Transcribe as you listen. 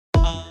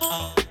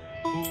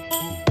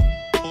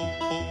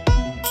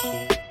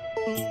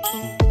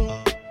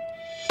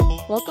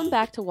Welcome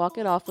back to Walk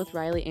It Off with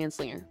Riley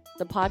Anslinger,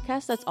 the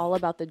podcast that's all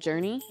about the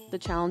journey, the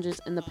challenges,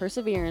 and the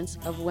perseverance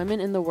of women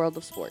in the world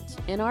of sports.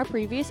 In our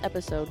previous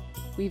episode,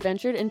 we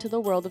ventured into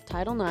the world of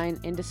Title IX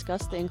and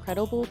discussed the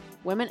incredible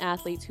women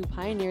athletes who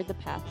pioneered the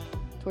path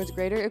towards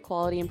greater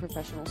equality in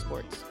professional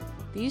sports.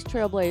 These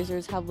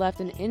trailblazers have left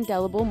an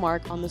indelible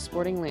mark on the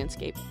sporting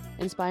landscape,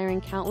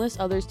 inspiring countless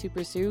others to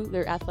pursue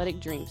their athletic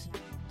dreams.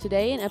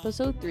 Today in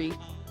episode 3,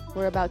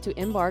 we're about to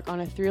embark on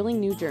a thrilling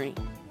new journey.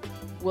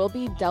 We'll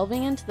be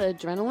delving into the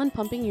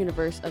adrenaline-pumping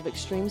universe of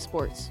extreme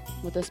sports,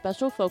 with a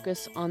special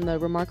focus on the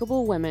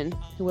remarkable women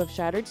who have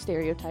shattered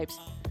stereotypes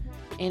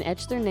and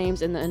etched their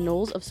names in the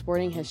annals of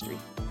sporting history.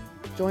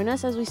 Join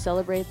us as we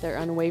celebrate their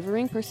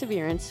unwavering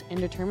perseverance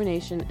and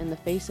determination in the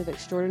face of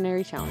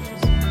extraordinary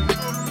challenges.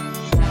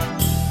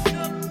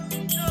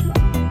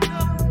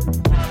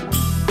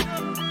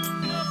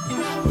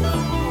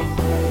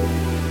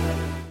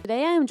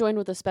 Today I am joined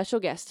with a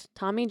special guest,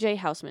 Tommy J.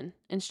 Hausman,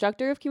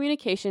 Instructor of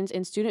Communications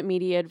and Student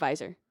Media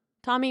Advisor.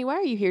 Tommy, why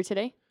are you here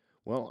today?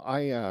 Well,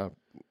 I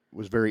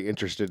was very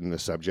interested in the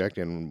subject,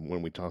 and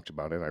when we talked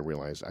about it, I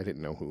realized I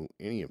didn't know who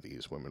any of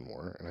these women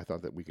were, and I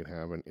thought that we could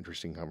have an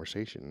interesting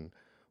conversation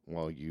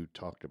while you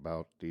talked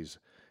about these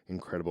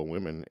incredible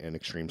women in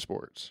extreme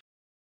sports.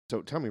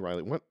 So tell me,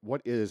 Riley,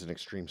 what is an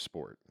extreme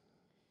sport?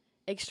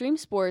 Extreme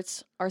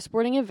sports are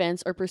sporting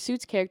events or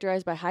pursuits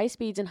characterized by high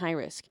speeds and high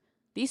risk.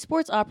 These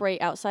sports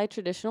operate outside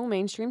traditional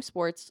mainstream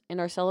sports and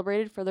are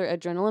celebrated for their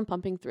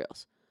adrenaline-pumping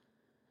thrills.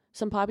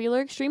 Some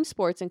popular extreme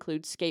sports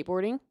include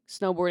skateboarding,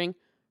 snowboarding,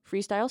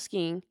 freestyle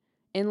skiing,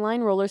 inline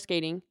roller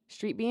skating,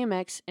 street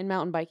BMX, and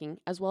mountain biking,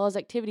 as well as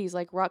activities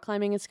like rock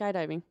climbing and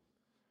skydiving.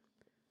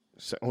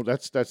 So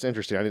that's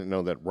interesting. I didn't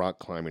know that rock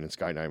climbing and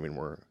skydiving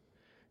were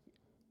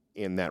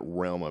in that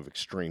realm of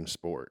extreme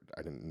sport.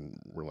 I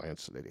didn't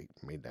realize that they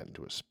made that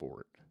into a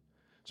sport.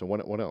 So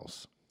what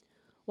else?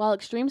 While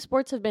extreme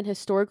sports have been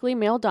historically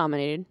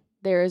male-dominated,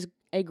 there is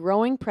a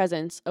growing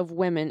presence of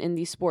women in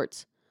these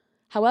sports.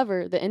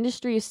 However, the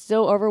industry is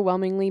still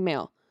overwhelmingly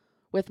male.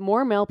 With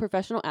more male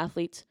professional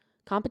athletes,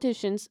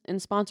 competitions,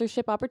 and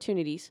sponsorship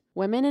opportunities,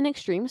 women in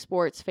extreme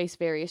sports face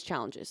various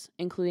challenges,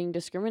 including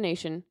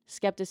discrimination,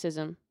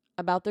 skepticism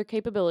about their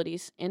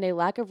capabilities, and a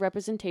lack of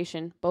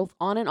representation both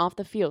on and off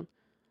the field.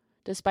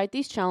 Despite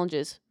these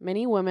challenges,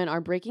 many women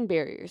are breaking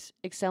barriers,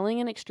 excelling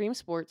in extreme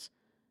sports,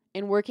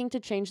 and working to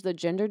change the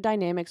gender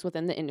dynamics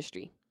within the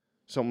industry.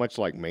 So much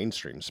like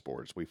mainstream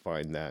sports, we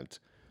find that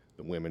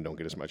the women don't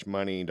get as much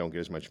money, don't get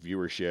as much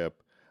viewership,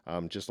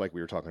 just like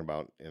we were talking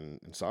about in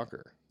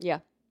soccer. Yeah.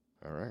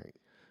 All right.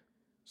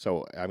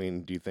 So, I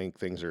mean, do you think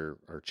things are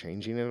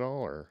changing at all,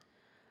 or?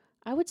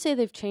 I would say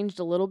they've changed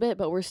a little bit,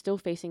 but we're still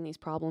facing these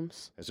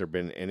problems. Has there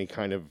been any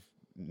kind of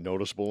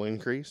noticeable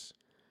increase?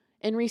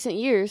 In recent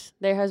years,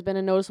 there has been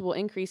a noticeable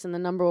increase in the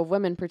number of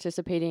women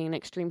participating in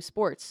extreme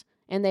sports,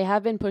 and they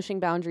have been pushing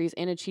boundaries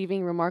and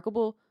achieving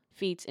remarkable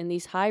feats in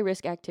these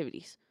high-risk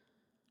activities.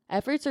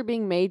 Efforts are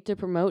being made to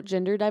promote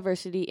gender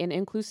diversity and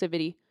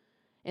inclusivity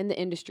in the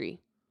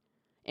industry.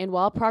 And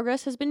while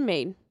progress has been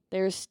made,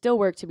 there is still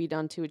work to be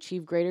done to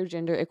achieve greater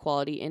gender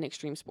equality in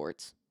extreme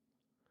sports.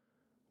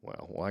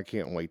 Well, I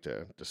can't wait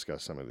to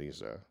discuss some of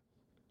these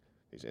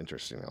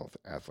interesting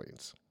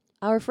athletes.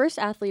 Our first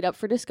athlete up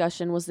for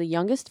discussion was the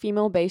youngest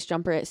female base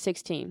jumper at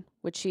 16,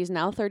 which she is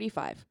now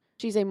 35.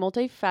 She's a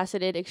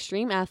multifaceted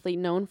extreme athlete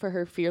known for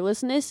her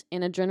fearlessness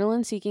and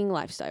adrenaline-seeking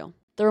lifestyle.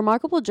 The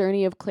remarkable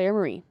journey of Claire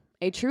Marie,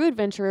 a true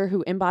adventurer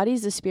who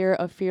embodies the spirit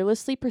of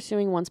fearlessly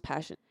pursuing one's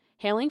passion.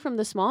 Hailing from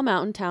the small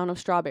mountain town of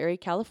Strawberry,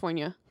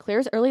 California,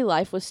 Claire's early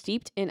life was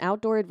steeped in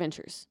outdoor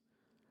adventures.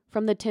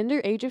 From the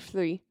tender age of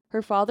 3,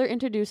 her father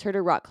introduced her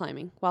to rock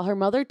climbing, while her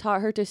mother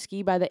taught her to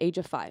ski by the age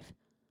of 5.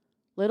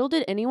 Little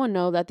did anyone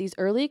know that these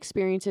early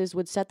experiences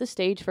would set the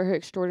stage for her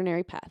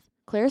extraordinary path.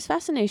 Claire's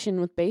fascination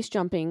with base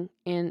jumping,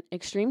 an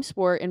extreme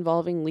sport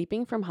involving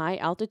leaping from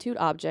high-altitude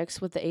objects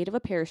with the aid of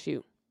a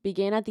parachute,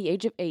 began at the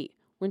age of 8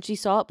 when she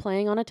saw it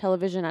playing on a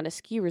television at a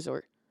ski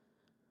resort.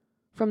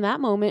 From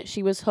that moment,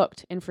 she was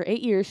hooked, and for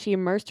 8 years she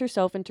immersed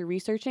herself into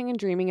researching and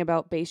dreaming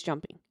about base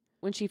jumping.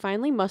 When she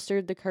finally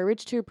mustered the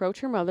courage to approach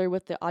her mother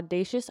with the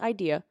audacious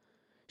idea,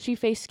 she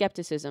faced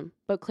skepticism,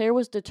 but Claire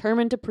was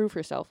determined to prove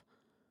herself.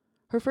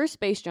 Her first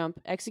base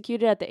jump,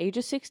 executed at the age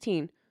of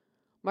 16,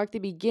 marked the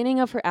beginning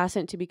of her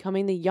ascent to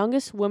becoming the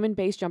youngest woman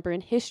base jumper in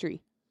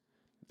history.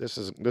 This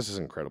is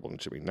incredible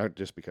to me, not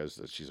just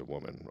because she's a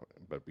woman,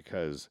 but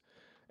because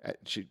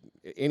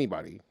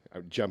anybody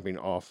jumping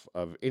off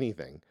of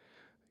anything.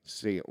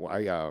 See,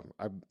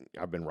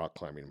 I've been rock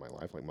climbing in my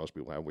life, like most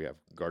people have. We have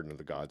Garden of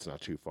the Gods not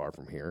too far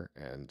from here,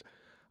 and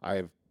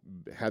I've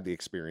had the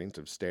experience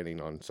of standing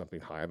on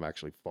something high. I've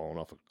actually fallen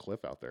off a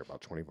cliff out there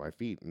about 25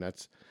 feet, and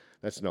that's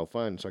no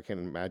fun. So I can't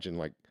imagine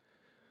like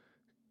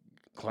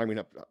climbing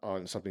up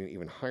on something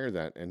even higher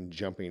than that and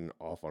jumping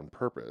off on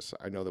purpose.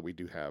 I know that we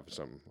do have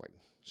some like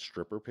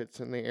stripper pits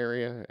in the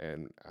area,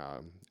 and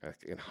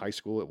in high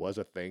school it was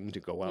a thing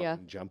to go out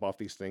and jump off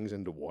these things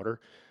into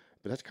water,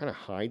 but that's kind of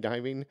high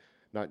diving.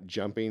 not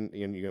jumping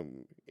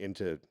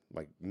into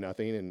like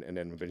nothing and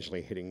then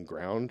eventually hitting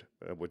ground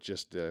with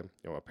just a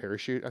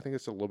parachute. I think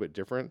it's a little bit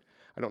different.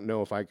 I don't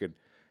know if I could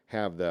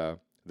have the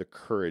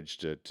courage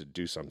to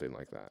do something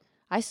like that.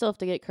 I still have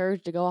to get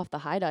courage to go off the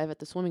high dive at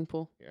the swimming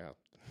pool. Yeah.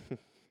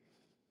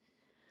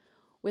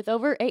 With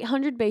over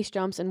 800 base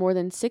jumps and more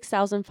than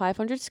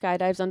 6,500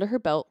 skydives under her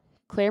belt,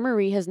 Claire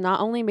Marie has not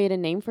only made a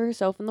name for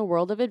herself in the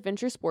world of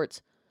adventure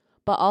sports,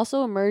 but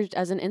also emerged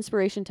as an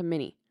inspiration to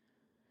many.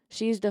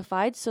 She's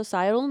defied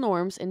societal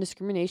norms and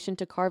discrimination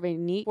to carve a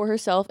niche for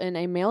herself in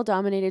a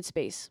male-dominated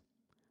space.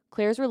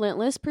 Claire's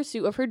relentless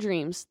pursuit of her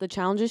dreams, the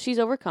challenges she's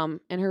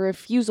overcome, and her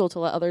refusal to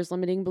let others'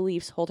 limiting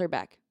beliefs hold her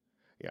back.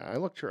 Yeah, I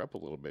looked her up a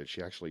little bit.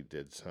 She actually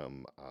did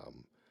some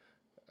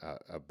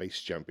base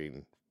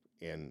jumping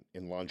in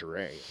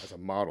lingerie as a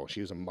model.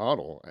 She was a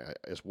model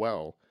as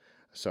well.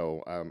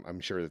 So I'm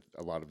sure that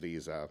a lot of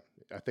these,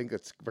 I think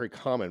it's very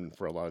common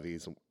for a lot of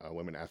these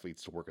women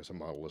athletes to work as a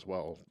model as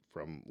well,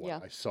 from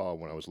what I saw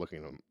when I was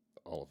looking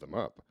all of them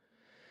up.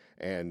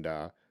 And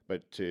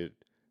but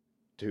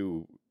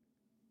to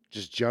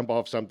just jump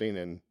off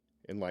something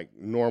in like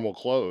normal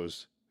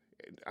clothes,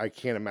 I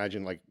can't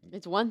imagine like...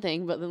 It's one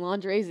thing, but the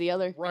lingerie is the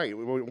other. Right.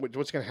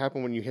 What's going to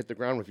happen when you hit the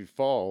ground if you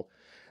fall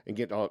and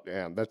get all...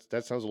 Yeah,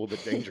 that sounds a little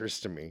bit dangerous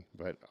to me,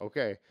 but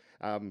okay.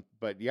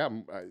 But yeah,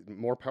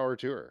 more power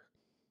to her.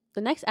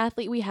 The next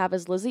athlete we have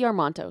is Lizzie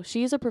Armanto.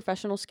 She is a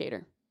professional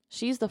skater.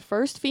 She's the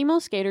first female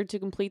skater to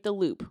complete the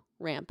loop,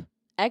 ramp,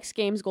 X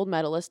Games gold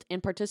medalist,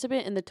 and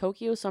participant in the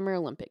Tokyo Summer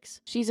Olympics.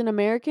 She's an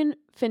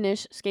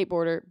American-Finnish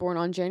skateboarder born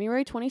on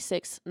January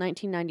 26,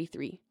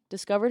 1993.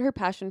 Discovered her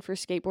passion for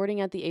skateboarding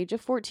at the age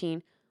of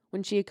 14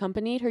 when she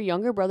accompanied her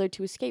younger brother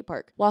to a skate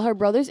park. While her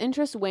brother's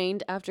interest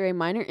waned after a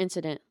minor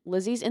incident,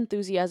 Lizzie's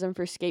enthusiasm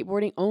for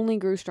skateboarding only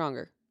grew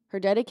stronger. Her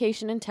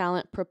dedication and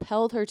talent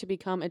propelled her to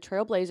become a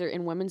trailblazer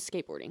in women's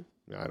skateboarding.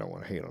 I don't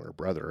want to hate on her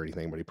brother or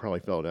anything, but he probably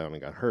fell down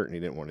and got hurt and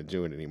he didn't want to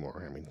do it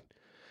anymore. I mean,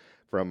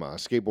 from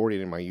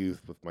skateboarding in my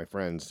youth with my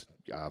friends,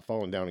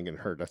 falling down and getting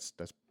hurt,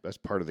 that's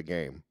part of the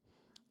game.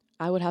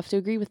 I would have to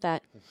agree with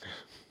that.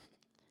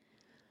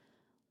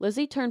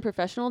 Lizzie turned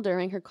professional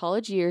during her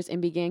college years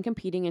and began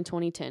competing in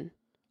 2010.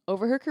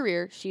 Over her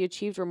career, she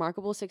achieved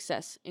remarkable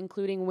success,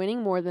 including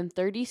winning more than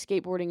 30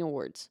 skateboarding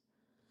awards.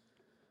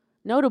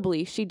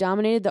 Notably, she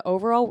dominated the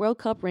overall World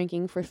Cup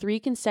ranking for 3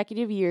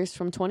 consecutive years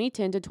from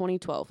 2010 to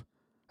 2012.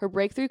 Her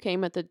breakthrough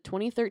came at the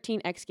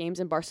 2013 X Games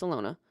in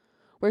Barcelona,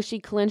 where she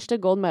clinched a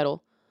gold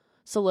medal,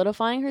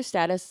 solidifying her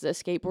status as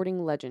a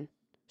skateboarding legend.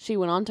 She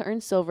went on to earn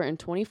silver in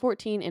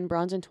 2014 and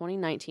bronze in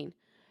 2019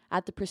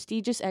 at the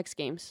prestigious X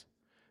Games.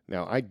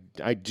 Now,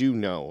 I do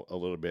know a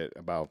little bit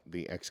about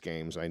the X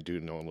Games. I do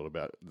know a little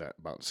bit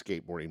about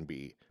skateboarding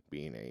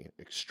being a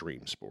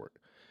extreme sport.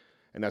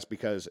 And that's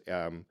because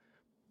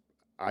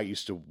I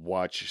used to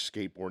watch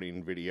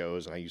skateboarding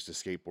videos, and I used to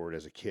skateboard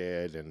as a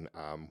kid, and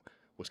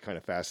was kind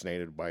of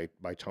fascinated by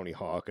Tony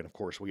Hawk. And of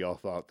course, we all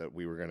thought that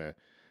we were gonna,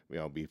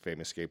 be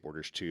famous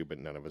skateboarders too, but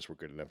none of us were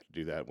good enough to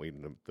do that.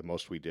 The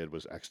most we did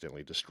was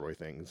accidentally destroy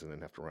things and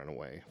then have to run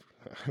away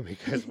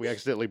because we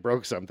accidentally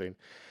broke something.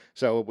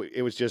 So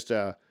it was just,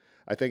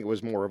 I think it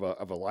was more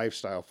of a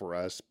lifestyle for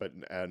us, but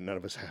none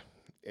of us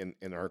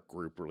in our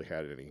group really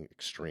had any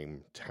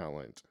extreme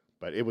talent.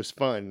 But it was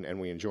fun, and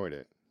we enjoyed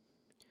it.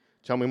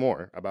 Tell me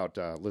more about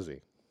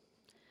Lizzie.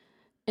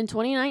 In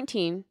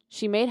 2019,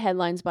 she made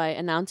headlines by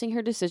announcing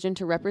her decision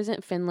to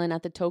represent Finland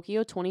at the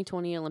Tokyo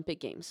 2020 Olympic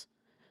Games.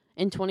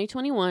 In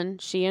 2021,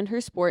 she and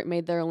her sport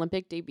made their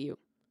Olympic debut.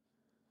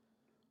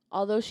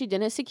 Although she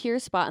didn't secure a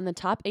spot in the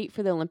top 8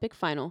 for the Olympic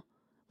final,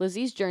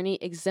 Lizzie's journey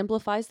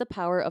exemplifies the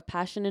power of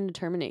passion and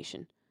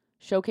determination,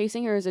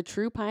 showcasing her as a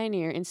true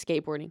pioneer in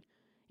skateboarding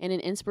and an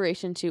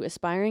inspiration to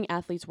aspiring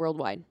athletes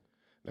worldwide.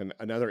 And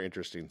another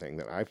interesting thing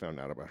that I found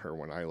out about her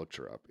when I looked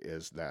her up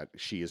is that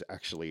she is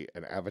actually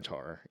an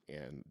avatar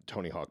in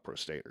Tony Hawk Pro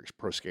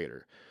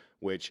Skater,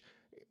 which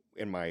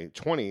in my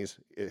 20s,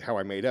 how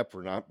I made up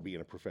for not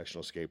being a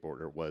professional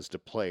skateboarder was to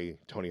play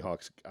Tony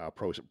Hawk's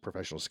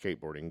professional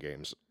skateboarding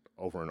games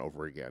over and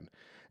over again.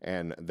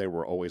 And they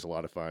were always a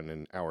lot of fun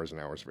and hours of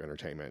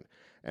entertainment.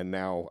 And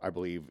now I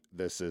believe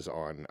this is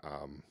on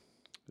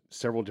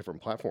several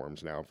different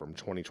platforms now from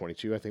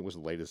 2022, I think was the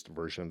latest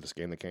version of this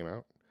game that came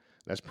out.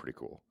 That's pretty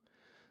cool.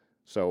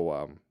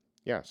 So,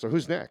 so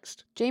who's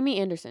next? Jamie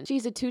Anderson.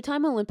 She's a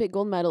 2-time Olympic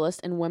gold medalist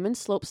in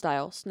women's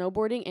slopestyle,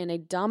 snowboarding, and a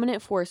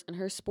dominant force in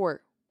her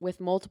sport with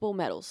multiple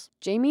medals.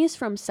 Jamie is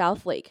from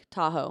South Lake,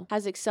 Tahoe,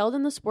 has excelled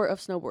in the sport of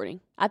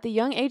snowboarding. At the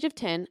young age of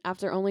 10,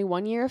 after only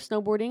 1 year of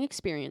snowboarding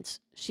experience,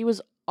 she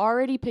was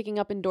already picking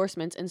up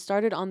endorsements and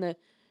started on the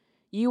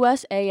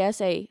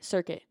USASA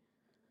circuit.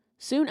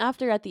 Soon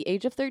after, at the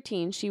age of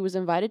 13, she was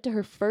invited to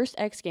her first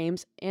X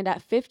Games, and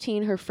at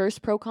 15, her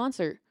first pro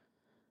concert.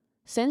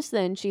 Since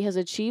then, she has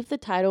achieved the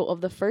title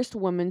of the first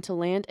woman to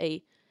land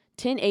a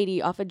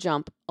 1080 off a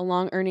jump,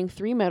 along earning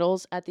 3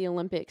 medals at the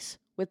Olympics,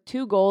 with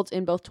 2 golds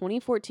in both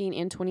 2014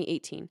 and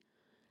 2018,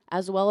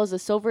 as well as a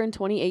silver in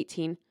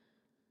 2018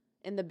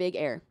 in the big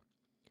air.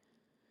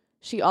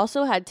 She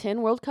also had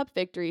 10 World Cup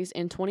victories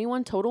and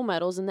 21 total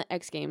medals in the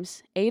X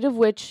Games, 8 of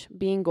which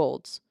being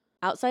golds.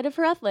 Outside of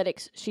her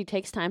athletics, she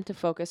takes time to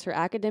focus her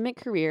academic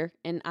career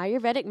in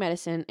Ayurvedic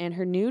medicine and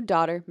her new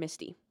daughter,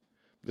 Misty.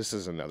 This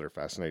is another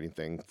fascinating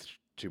thing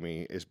to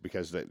me, is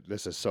because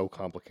this is so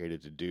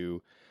complicated to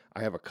do.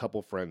 I have a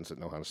couple friends that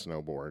know how to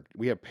snowboard.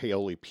 We have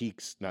Paoli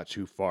Peaks not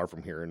too far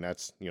from here, and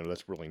that's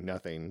really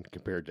nothing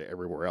compared to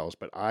everywhere else.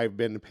 But I've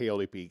been to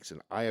Paoli Peaks,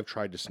 and I have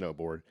tried to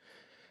snowboard,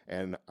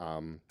 and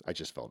I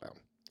just fell down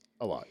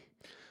a lot.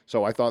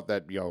 So I thought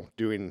that,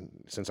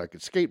 since I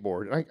could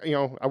skateboard,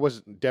 and I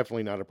was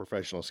definitely not a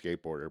professional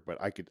skateboarder, but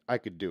I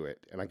could do it,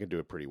 and I could do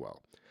it pretty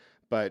well.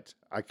 But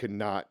I could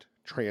not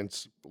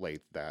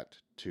translate that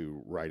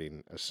to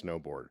riding a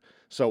snowboard.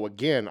 So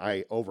again,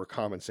 I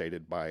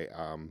overcompensated by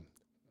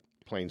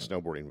playing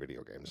snowboarding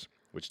video games,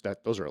 which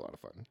those are a lot of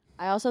fun.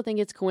 I also think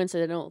it's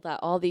coincidental that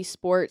all these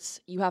sports,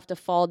 you have to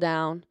fall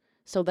down.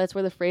 So that's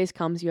where the phrase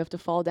comes, you have to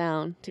fall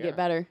down to get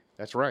better.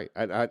 That's right.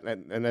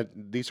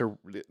 These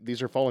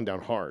are falling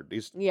down hard.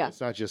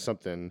 It's not just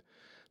something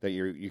that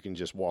you can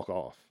just walk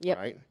off,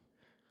 right?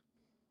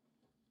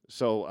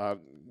 So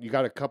you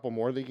got a couple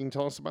more that you can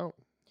tell us about?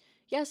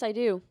 Yes, I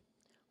do.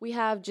 We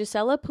have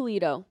Gisela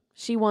Pulido.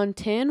 She won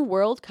 10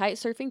 World Kite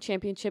Surfing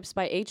Championships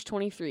by age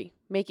 23,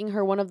 making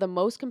her one of the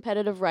most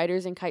competitive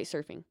riders in kite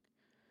surfing.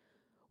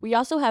 We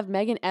also have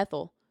Megan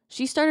Ethel.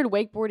 She started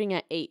wakeboarding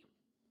at 8,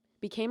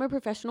 became a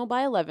professional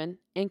by 11,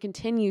 and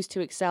continues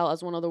to excel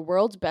as one of the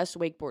world's best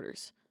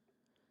wakeboarders.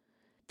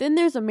 Then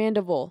there's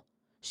Amanda Vole.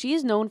 She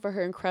is known for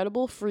her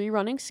incredible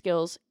free-running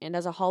skills and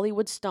as a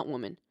Hollywood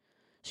stuntwoman.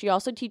 She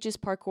also teaches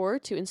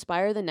parkour to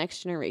inspire the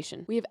next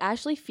generation. We have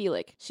Ashley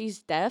Felick. She's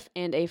deaf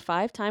and a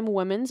 5-time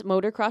women's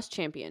motocross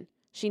champion.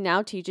 She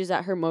now teaches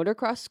at her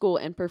motocross school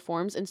and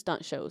performs in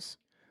stunt shows.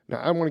 Now,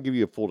 I want to give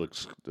you a full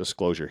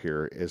disclosure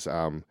here.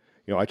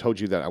 I told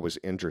you that I was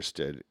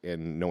interested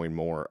in knowing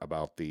more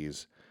about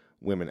these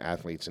women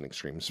athletes in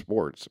extreme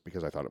sports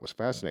because I thought it was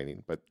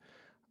fascinating. But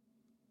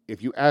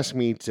if you ask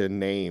me to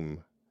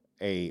name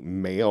a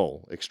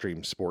male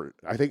extreme sport,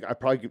 I think I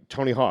probably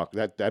Tony Hawk.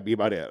 That'd be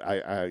about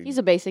it. He's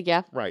a basic,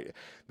 yeah. Right.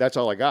 That's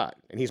all I got,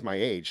 and he's my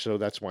age, so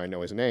that's why I know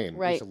his name.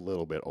 Right. He's a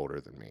little bit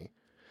older than me.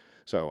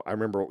 So I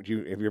remember. Have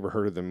you ever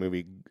heard of the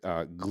movie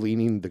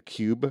Gleaning the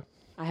Cube?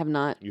 I have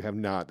not. You have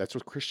not. That's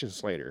with Christian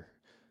Slater.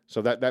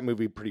 So that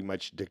movie pretty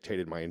much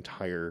dictated my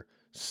entire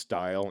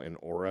style and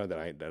aura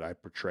that I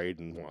portrayed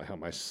in how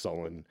my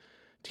sullen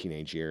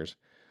teenage years.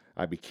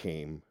 I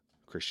became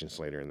Christian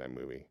Slater in that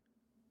movie.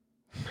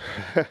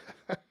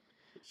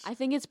 I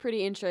think it's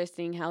pretty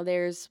interesting how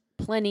there's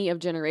plenty of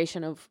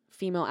generation of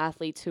female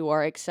athletes who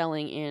are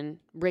excelling in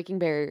breaking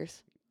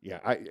barriers. Yeah,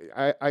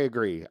 I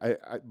agree.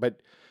 But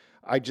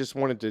I just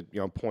wanted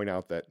to point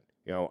out that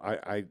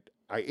I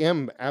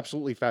am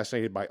absolutely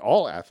fascinated by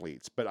all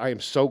athletes, but I am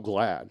so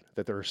glad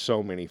that there are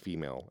so many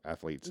female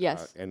athletes.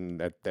 Yes, and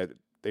that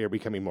they are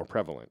becoming more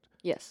prevalent.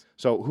 Yes.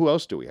 So who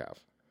else do we have?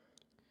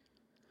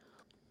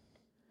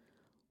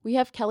 We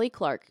have Kelly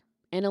Clark,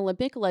 an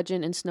Olympic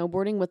legend in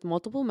snowboarding with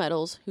multiple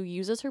medals who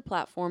uses her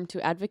platform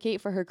to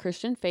advocate for her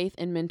Christian faith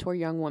and mentor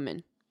young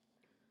women.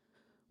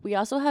 We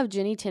also have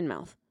Jenny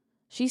Tinmouth.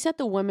 She set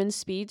the women's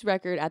speeds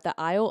record at the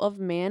Isle of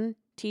Man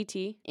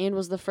TT and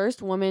was the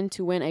first woman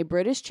to win a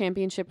British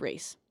championship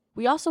race.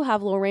 We also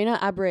have Lorena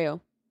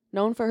Abreu.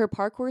 Known for her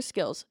parkour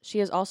skills, she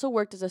has also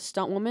worked as a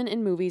stuntwoman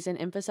in movies and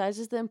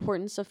emphasizes the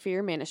importance of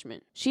fear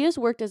management. She has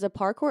worked as a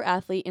parkour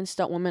athlete and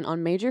stuntwoman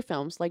on major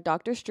films like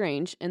Doctor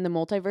Strange and the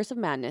Multiverse of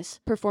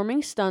Madness,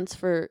 performing stunts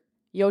for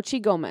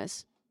Yoshi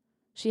Gomez.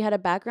 She had a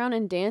background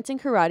in dance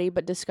and karate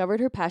but discovered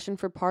her passion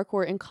for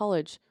parkour in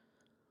college.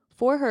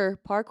 For her,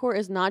 parkour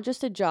is not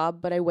just a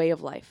job but a way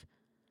of life.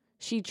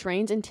 She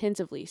trains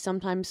intensively,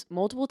 sometimes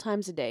multiple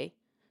times a day,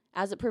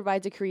 as it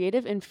provides a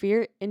creative and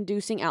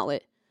fear-inducing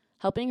outlet,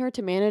 helping her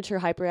to manage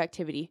her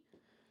hyperactivity,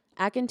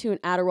 akin to an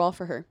Adderall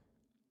for her.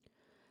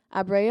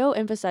 Abreu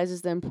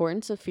emphasizes the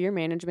importance of fear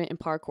management in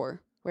parkour,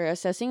 where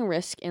assessing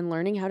risk and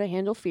learning how to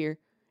handle fear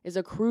is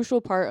a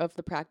crucial part of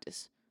the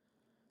practice.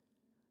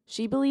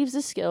 She believes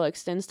this skill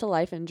extends to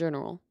life in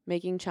general,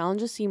 making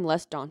challenges seem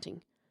less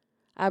daunting.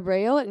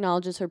 Abreu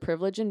acknowledges her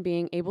privilege in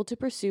being able to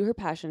pursue her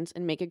passions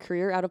and make a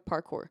career out of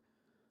parkour,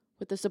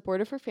 with the support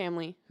of her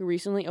family, who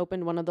recently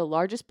opened one of the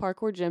largest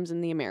parkour gyms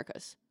in the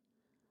Americas.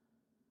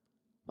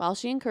 While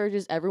she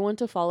encourages everyone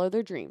to follow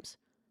their dreams,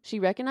 she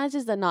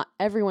recognizes that not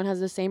everyone has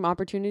the same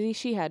opportunity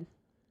she had.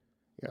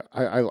 Yeah,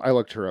 I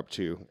looked her up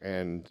too,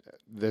 and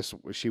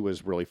she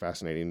was really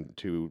fascinating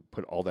to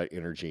put all that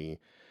energy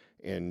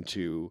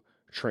into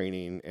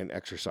training and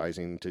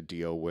exercising to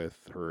deal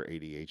with her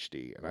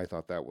ADHD, and I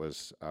thought that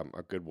was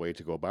a good way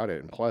to go about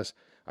it. And plus,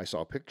 I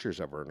saw pictures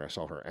of her and I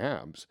saw her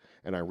abs,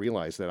 and I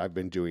realized that I've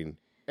been doing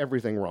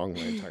everything wrong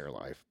my entire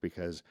life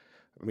because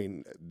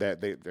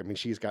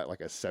she's got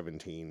like a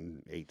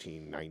 17,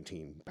 18,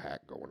 19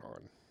 pack going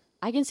on.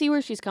 I can see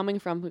where she's coming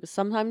from because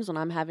sometimes when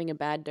I'm having a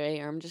bad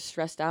day or I'm just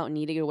stressed out and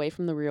need to get away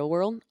from the real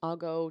world, I'll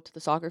go to the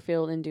soccer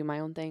field and do my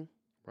own thing.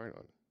 Right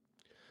on.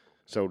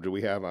 So do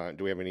we have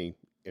any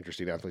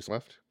interesting athletes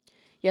left?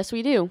 Yes,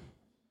 we do.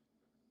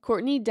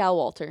 Courtney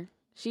Dowalter.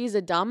 She is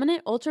a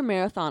dominant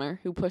ultramarathoner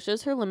who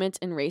pushes her limits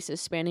in races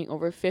spanning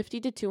over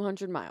 50 to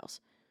 200 miles,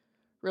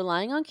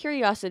 relying on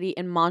curiosity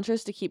and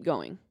mantras to keep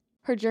going.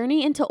 Her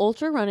journey into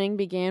ultra running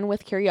began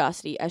with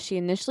curiosity, as she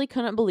initially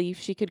couldn't believe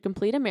she could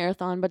complete a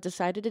marathon but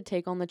decided to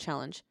take on the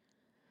challenge.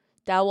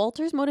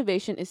 Dowalter's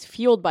motivation is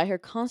fueled by her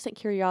constant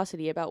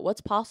curiosity about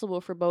what's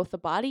possible for both the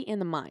body and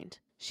the mind.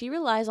 She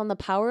relies on the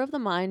power of the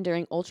mind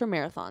during ultra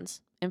marathons,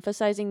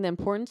 emphasizing the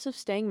importance of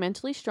staying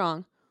mentally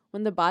strong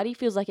when the body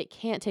feels like it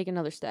can't take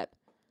another step.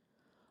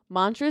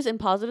 Mantras and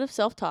positive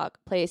self-talk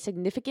play a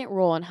significant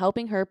role in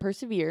helping her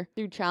persevere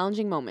through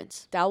challenging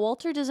moments.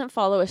 Dowalter doesn't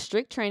follow a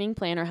strict training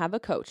plan or have a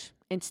coach.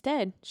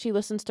 Instead, she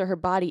listens to her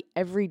body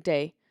every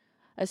day,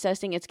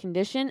 assessing its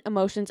condition,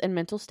 emotions, and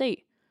mental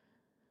state.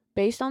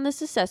 Based on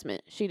this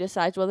assessment, she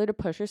decides whether to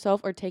push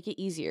herself or take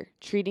it easier,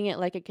 treating it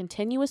like a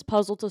continuous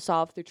puzzle to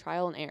solve through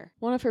trial and error.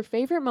 One of her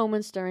favorite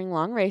moments during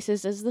long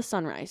races is the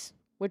sunrise,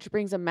 which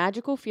brings a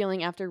magical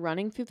feeling after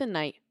running through the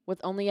night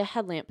with only a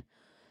headlamp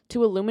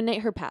to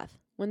illuminate her path.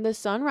 When the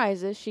sun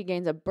rises, she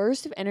gains a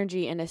burst of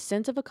energy and a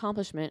sense of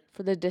accomplishment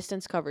for the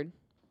distance covered.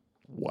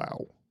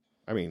 Wow.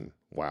 I mean,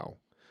 wow.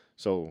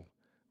 So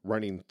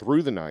running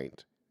through the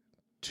night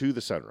to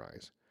the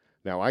sunrise.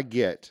 Now, I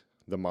get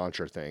the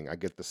mantra thing. I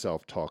get the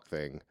self-talk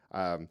thing.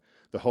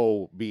 The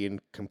whole being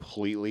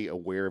completely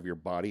aware of your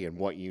body and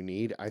what you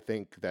need. I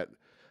think that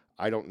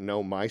I don't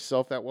know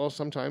myself that well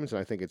sometimes,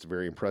 and I think it's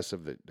very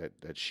impressive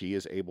that she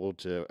is able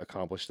to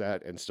accomplish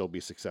that and still be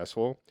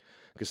successful,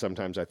 because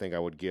sometimes I think I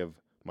would give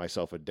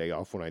myself a day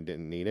off when I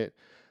didn't need it.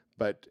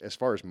 But as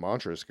far as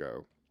mantras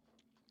go,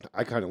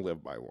 I kind of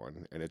live by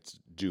one, and it's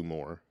do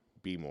more,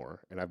 be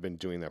more, and I've been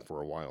doing that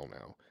for a while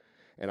now.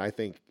 And I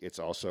think it's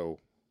also,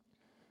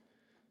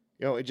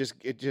 it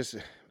just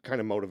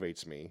kind of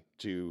motivates me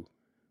to,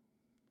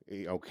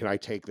 can I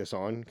take this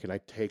on? Can I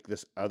take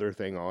this other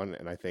thing on?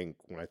 And I think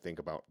when I think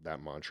about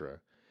that mantra,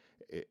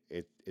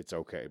 it's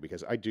okay,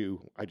 because I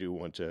do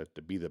want to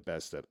be the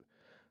best that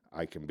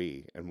I can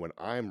be. And when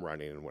I'm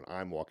running and when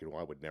I'm walking, well,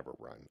 I would never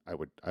run.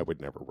 I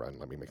would never run.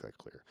 Let me make that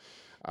clear.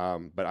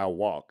 But I'll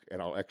walk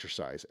and I'll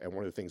exercise. And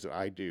one of the things that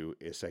I do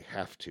is say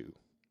have to.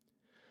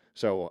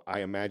 So I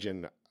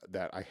imagine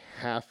that I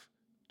have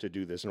to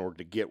do this in order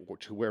to get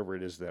to wherever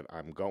it is that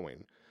I'm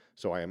going.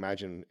 So I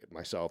imagine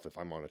myself, if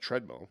I'm on a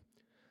treadmill,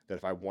 that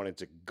if I wanted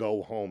to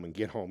go home and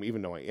get home,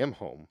 even though I am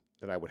home,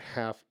 that I would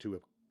have to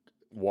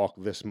walk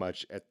this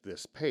much at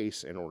this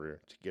pace in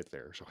order to get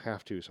there. So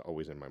have to is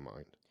always in my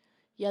mind.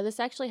 Yeah,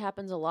 this actually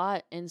happens a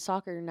lot in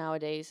soccer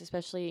nowadays,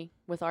 especially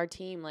with our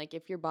team. Like,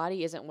 if your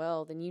body isn't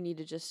well, then you need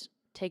to just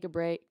take a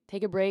break,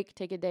 take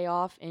a day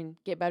off, and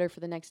get better for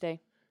the next day.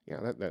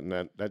 Yeah,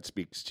 that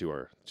speaks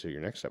to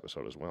your next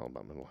episode as well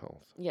about mental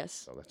health. Yes,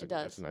 so it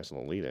does. That's a nice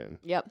little lead-in.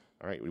 Yep.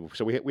 All right,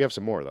 so we have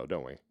some more, though,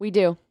 don't we? We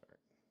do.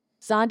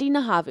 Zandi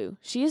Nahavu.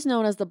 She is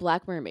known as the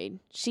Black Mermaid.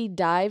 She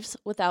dives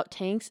without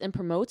tanks and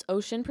promotes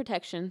ocean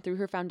protection through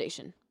her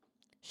foundation.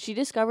 She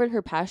discovered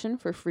her passion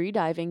for free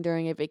diving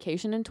during a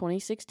vacation in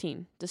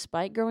 2016,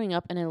 despite growing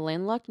up in a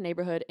landlocked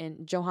neighborhood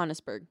in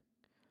Johannesburg.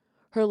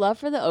 Her love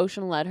for the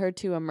ocean led her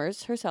to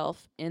immerse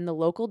herself in the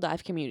local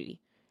dive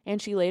community,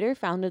 and she later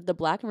founded the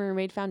Black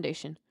Mermaid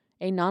Foundation,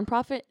 a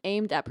nonprofit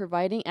aimed at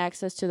providing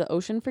access to the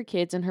ocean for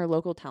kids in her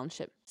local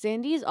township.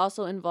 Zandi is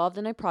also involved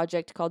in a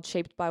project called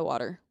Shaped by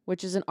Water,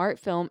 which is an art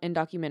film and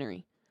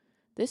documentary.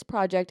 This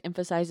project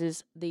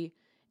emphasizes the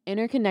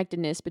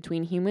interconnectedness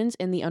between humans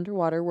and the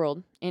underwater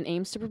world and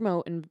aims to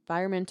promote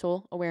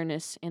environmental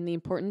awareness and the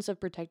importance of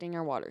protecting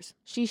our waters.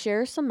 She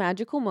shares some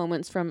magical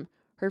moments from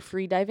her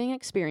freediving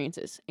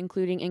experiences,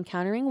 including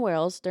encountering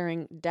whales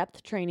during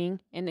depth training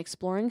and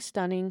exploring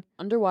stunning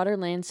underwater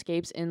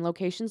landscapes in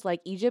locations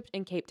like Egypt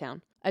and Cape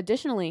Town.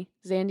 Additionally,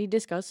 Zandi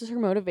discusses her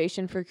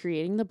motivation for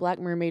creating the Black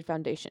Mermaid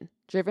Foundation,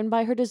 driven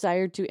by her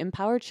desire to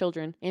empower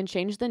children and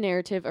change the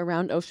narrative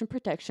around ocean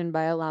protection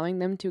by allowing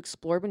them to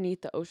explore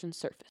beneath the ocean's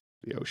surface.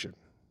 The ocean.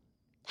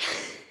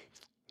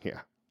 Yeah.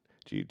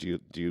 Do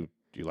you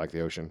like the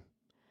ocean?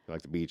 You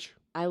like the beach?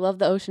 I love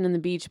the ocean and the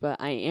beach,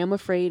 but I am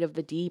afraid of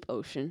the deep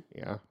ocean.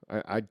 Yeah.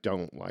 I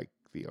don't like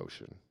the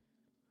ocean.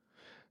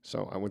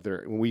 So I went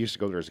there when we used to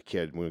go there as a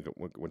kid. We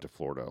went to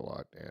Florida a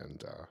lot,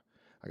 and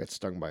I got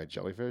stung by a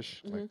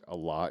jellyfish, like a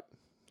lot.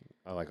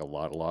 I like a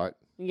lot.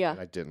 Yeah.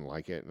 And I didn't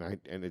like it,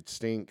 and it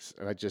stinks.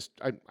 And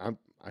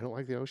I don't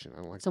like the ocean.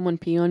 I don't like. Someone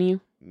pee on you?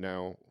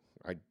 No.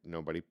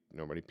 Nobody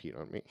peed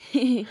on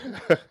me.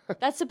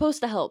 That's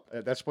supposed to help.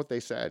 That's what they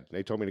said.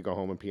 They told me to go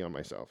home and pee on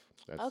myself.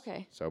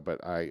 Okay. So,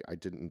 but I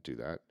didn't do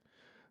that.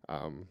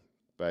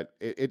 But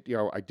it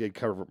I did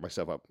cover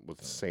myself up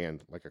with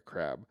sand like a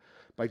crab.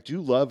 But I do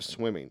love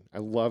swimming. I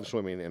love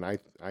swimming, and I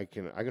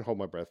can hold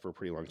my breath for a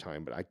pretty long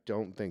time. But I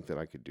don't think that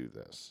I could do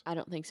this. I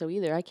don't think so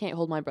either. I can't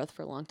hold my breath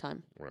for a long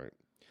time. Right.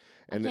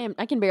 And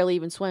I can barely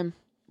even swim.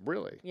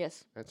 Really?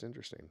 Yes. That's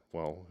interesting.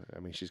 Well, I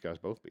mean, she's got us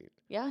both beat.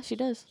 Yeah, she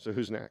does. So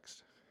who's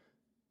next?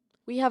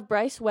 We have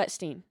Bryce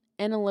Wetstein,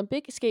 an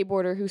Olympic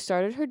skateboarder who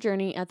started her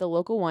journey at the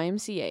local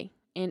YMCA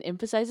and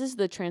emphasizes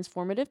the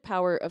transformative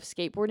power of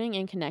skateboarding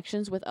and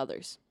connections with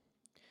others.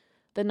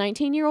 The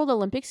 19-year-old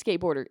Olympic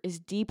skateboarder is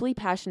deeply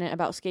passionate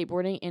about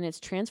skateboarding and its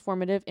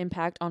transformative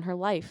impact on her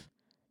life.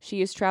 She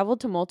has traveled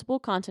to multiple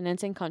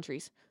continents and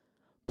countries,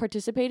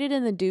 participated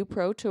in the Do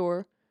Pro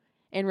Tour,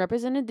 and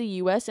represented the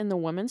U.S. in the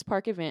Women's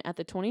Park event at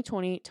the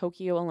 2020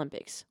 Tokyo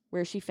Olympics,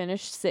 where she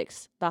finished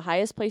 6th, the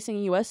highest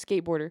placing U.S.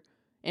 skateboarder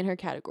in her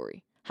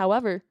category.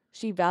 However,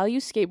 she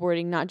values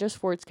skateboarding not just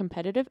for its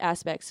competitive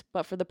aspects,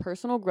 but for the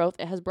personal growth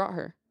it has brought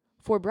her.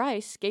 For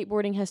Bryce,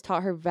 skateboarding has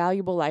taught her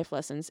valuable life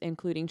lessons,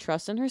 including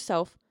trust in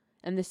herself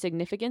and the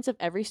significance of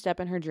every step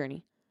in her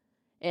journey.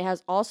 It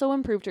has also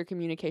improved her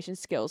communication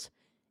skills,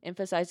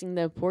 emphasizing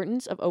the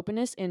importance of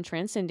openness and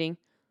transcending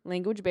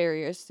language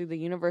barriers through the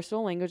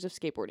universal language of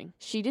skateboarding.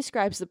 She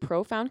describes the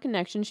profound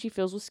connection she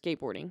feels with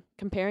skateboarding,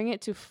 comparing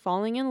it to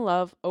falling in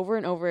love over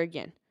and over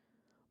again.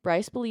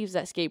 Bryce believes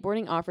that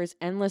skateboarding offers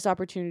endless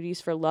opportunities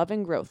for love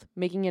and growth,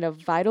 making it a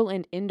vital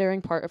and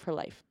enduring part of her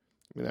life.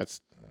 I mean,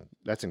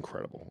 that's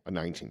incredible. A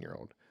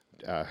 19-year-old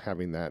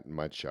having that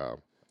much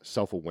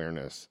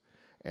self-awareness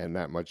and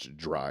that much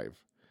drive.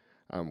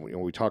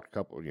 We talked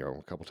a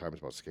couple times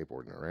about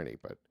skateboarding already,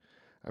 but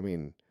I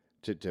mean,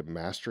 to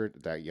master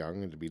it that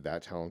young and to be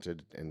that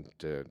talented and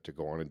to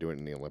go on and do it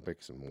in the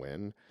Olympics and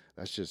win,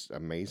 that's just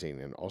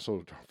amazing. And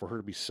also for her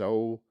to be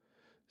so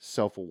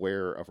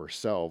self-aware of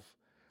herself.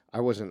 I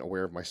wasn't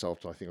aware of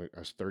myself till I think I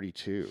was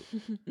 32.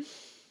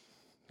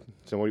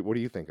 So what do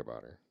you think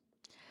about her?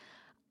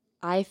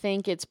 I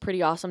think it's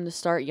pretty awesome to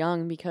start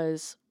young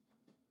because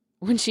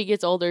when she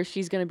gets older,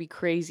 she's going to be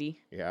crazy.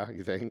 Yeah,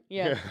 you think?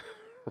 Yeah.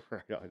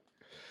 Right on.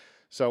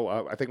 So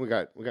I think we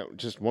got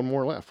just one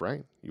more left,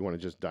 right? You want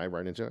to just dive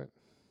right into it?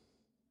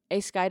 A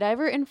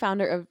skydiver and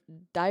founder of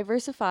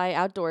Diversify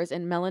Outdoors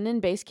and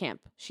Melanin Base Camp,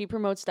 she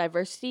promotes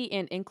diversity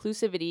and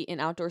inclusivity in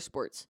outdoor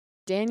sports.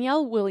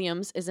 Danielle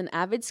Williams is an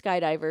avid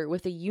skydiver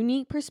with a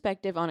unique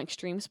perspective on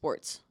extreme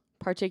sports,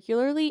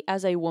 particularly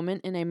as a woman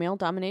in a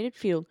male-dominated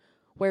field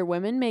where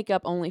women make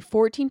up only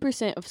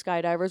 14% of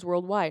skydivers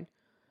worldwide.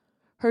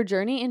 Her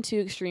journey into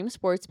extreme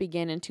sports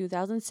began in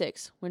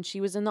 2006 when she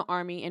was in the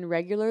Army and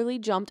regularly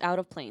jumped out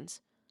of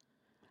planes.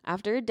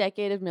 After a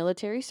decade of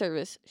military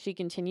service, she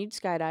continued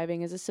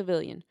skydiving as a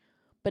civilian,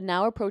 but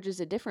now approaches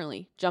it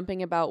differently,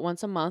 jumping about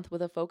once a month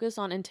with a focus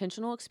on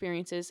intentional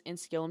experiences and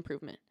skill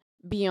improvement.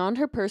 Beyond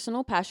her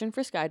personal passion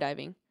for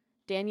skydiving,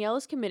 Danielle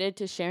is committed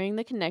to sharing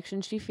the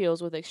connection she feels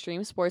with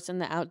extreme sports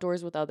and the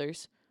outdoors with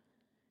others.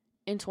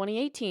 In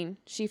 2018,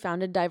 she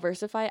founded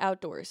Diversify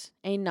Outdoors,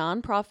 a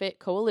non-profit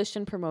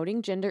coalition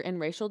promoting gender and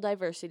racial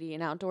diversity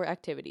in outdoor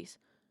activities.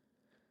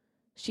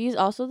 She is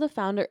also the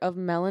founder of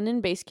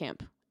Melanin Base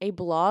Camp, a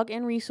blog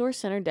and resource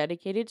center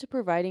dedicated to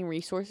providing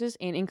resources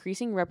and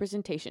increasing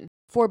representation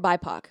for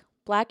BIPOC,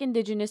 Black,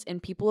 Indigenous,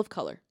 and people of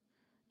color,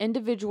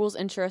 individuals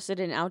interested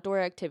in outdoor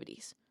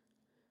activities.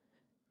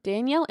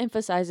 Danielle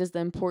emphasizes the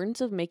importance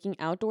of making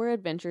outdoor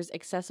adventures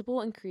accessible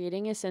and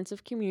creating a sense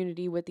of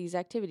community with these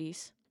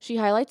activities. She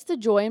highlights the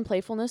joy and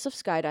playfulness of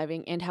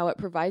skydiving and how it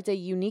provides a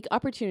unique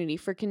opportunity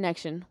for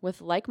connection with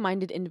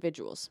like-minded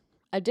individuals.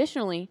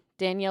 Additionally,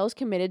 Danielle is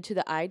committed to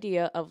the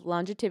idea of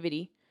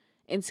longevity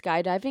in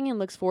skydiving and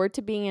looks forward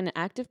to being an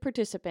active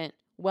participant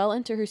well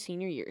into her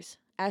senior years,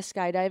 as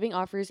skydiving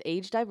offers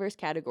age-diverse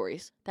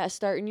categories that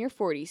start in your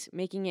 40s,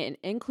 making it an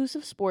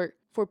inclusive sport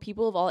for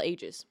people of all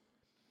ages.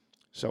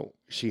 So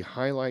she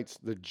highlights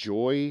the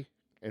joy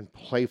and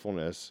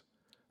playfulness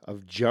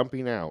of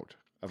jumping out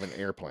of an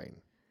airplane.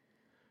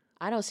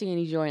 I don't see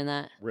any joy in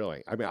that.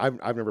 Really? I mean,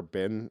 I've never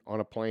been on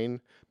a plane,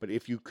 but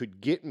if you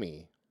could get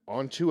me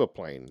onto a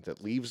plane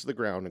that leaves the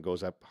ground and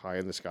goes up high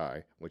in the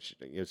sky, which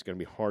it's going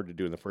to be hard to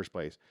do in the first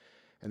place,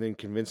 and then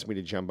convince me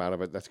to jump out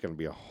of it, that's going to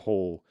be a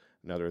whole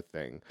nother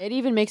thing. It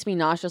even makes me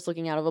nauseous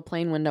looking out of a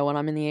plane window when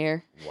I'm in the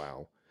air.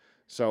 Wow.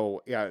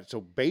 So,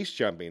 base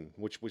jumping,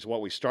 which was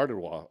what we started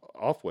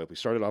off with. We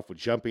started off with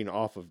jumping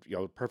off of,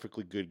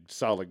 perfectly good,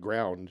 solid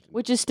ground.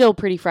 Which is still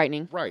pretty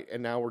frightening. Right.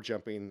 And now we're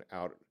jumping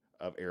out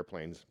of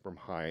airplanes from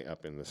high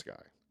up in the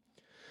sky.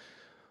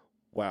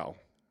 Wow.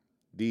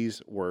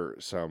 These were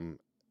some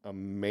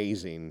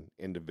amazing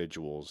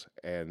individuals,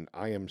 and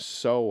I am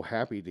so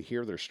happy to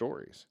hear their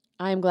stories.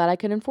 I am glad I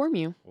could inform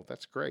you. Well,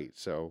 that's great.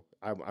 So,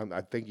 I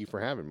thank you for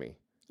having me.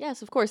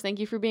 Yes, of course. Thank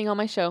you for being on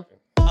my show.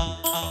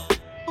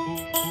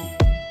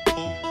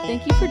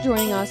 Thank you for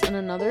joining us on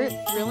another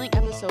thrilling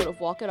episode of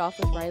Walk It Off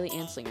with Riley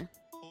Anslinger.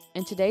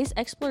 In today's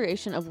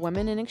exploration of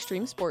women in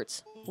extreme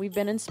sports, we've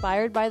been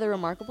inspired by the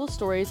remarkable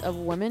stories of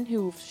women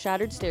who've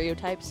shattered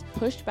stereotypes,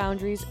 pushed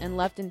boundaries, and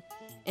left an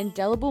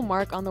indelible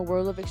mark on the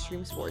world of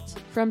extreme sports.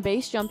 From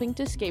base jumping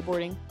to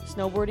skateboarding,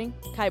 snowboarding,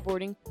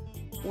 kiteboarding,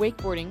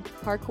 wakeboarding,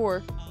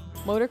 parkour,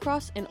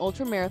 motocross, and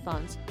ultra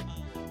marathons,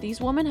 these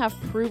women have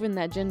proven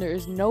that gender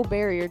is no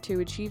barrier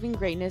to achieving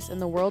greatness in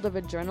the world of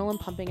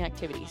adrenaline-pumping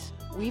activities.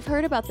 We've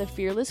heard about the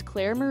fearless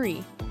Claire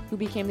Marie, who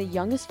became the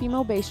youngest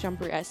female base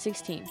jumper at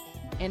 16,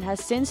 and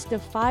has since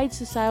defied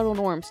societal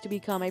norms to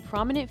become a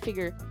prominent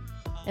figure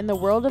in the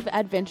world of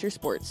adventure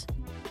sports.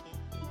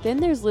 Then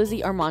there's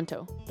Lizzie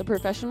Armanto, the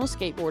professional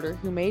skateboarder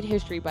who made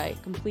history by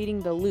completing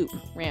the loop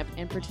ramp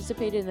and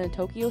participated in the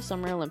Tokyo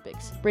Summer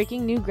Olympics,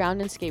 breaking new ground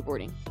in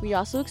skateboarding. We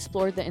also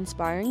explored the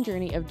inspiring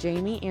journey of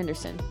Jamie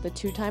Anderson, the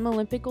two-time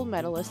Olympic gold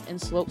medalist in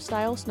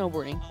slopestyle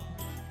snowboarding,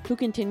 who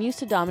continues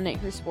to dominate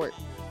her sport.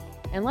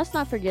 And let's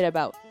not forget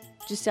about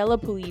Gisela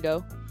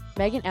Pulido,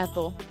 Megan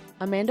Ethel,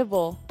 Amanda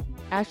Voll,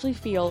 Ashley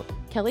Field,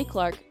 Kelly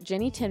Clark,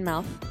 Jenny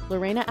Tinmouth,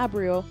 Lorena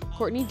Abreu,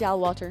 Courtney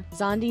Dalwater,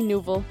 Zondi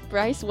Newell,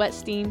 Bryce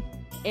Wetstein,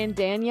 and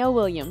Danielle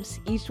Williams,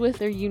 each with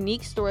their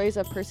unique stories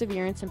of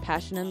perseverance and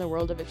passion in the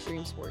world of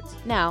extreme sports.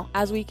 Now,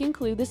 as we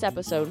conclude this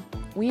episode,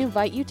 we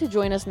invite you to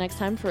join us next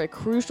time for a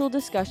crucial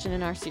discussion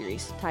in our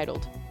series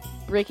titled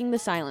Breaking the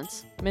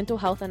Silence, Mental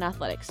Health and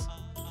Athletics.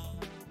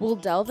 We'll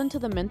delve into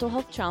the mental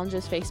health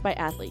challenges faced by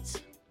athletes,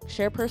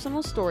 share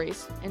personal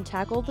stories, and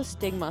tackle the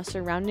stigma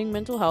surrounding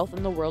mental health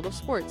in the world of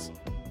sports.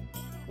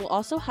 We'll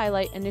also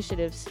highlight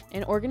initiatives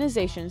and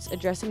organizations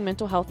addressing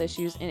mental health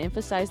issues and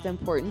emphasize the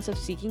importance of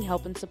seeking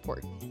help and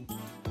support.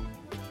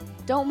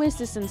 Don't miss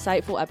this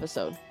insightful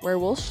episode, where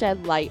we'll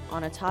shed light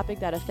on a topic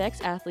that affects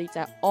athletes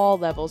at all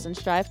levels and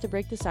strive to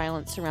break the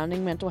silence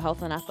surrounding mental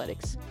health and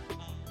athletics.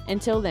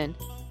 Until then,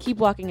 keep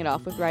walking it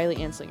off with Riley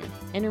Anslinger.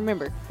 And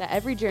remember that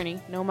every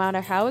journey, no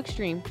matter how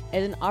extreme,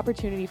 is an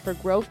opportunity for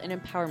growth and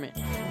empowerment.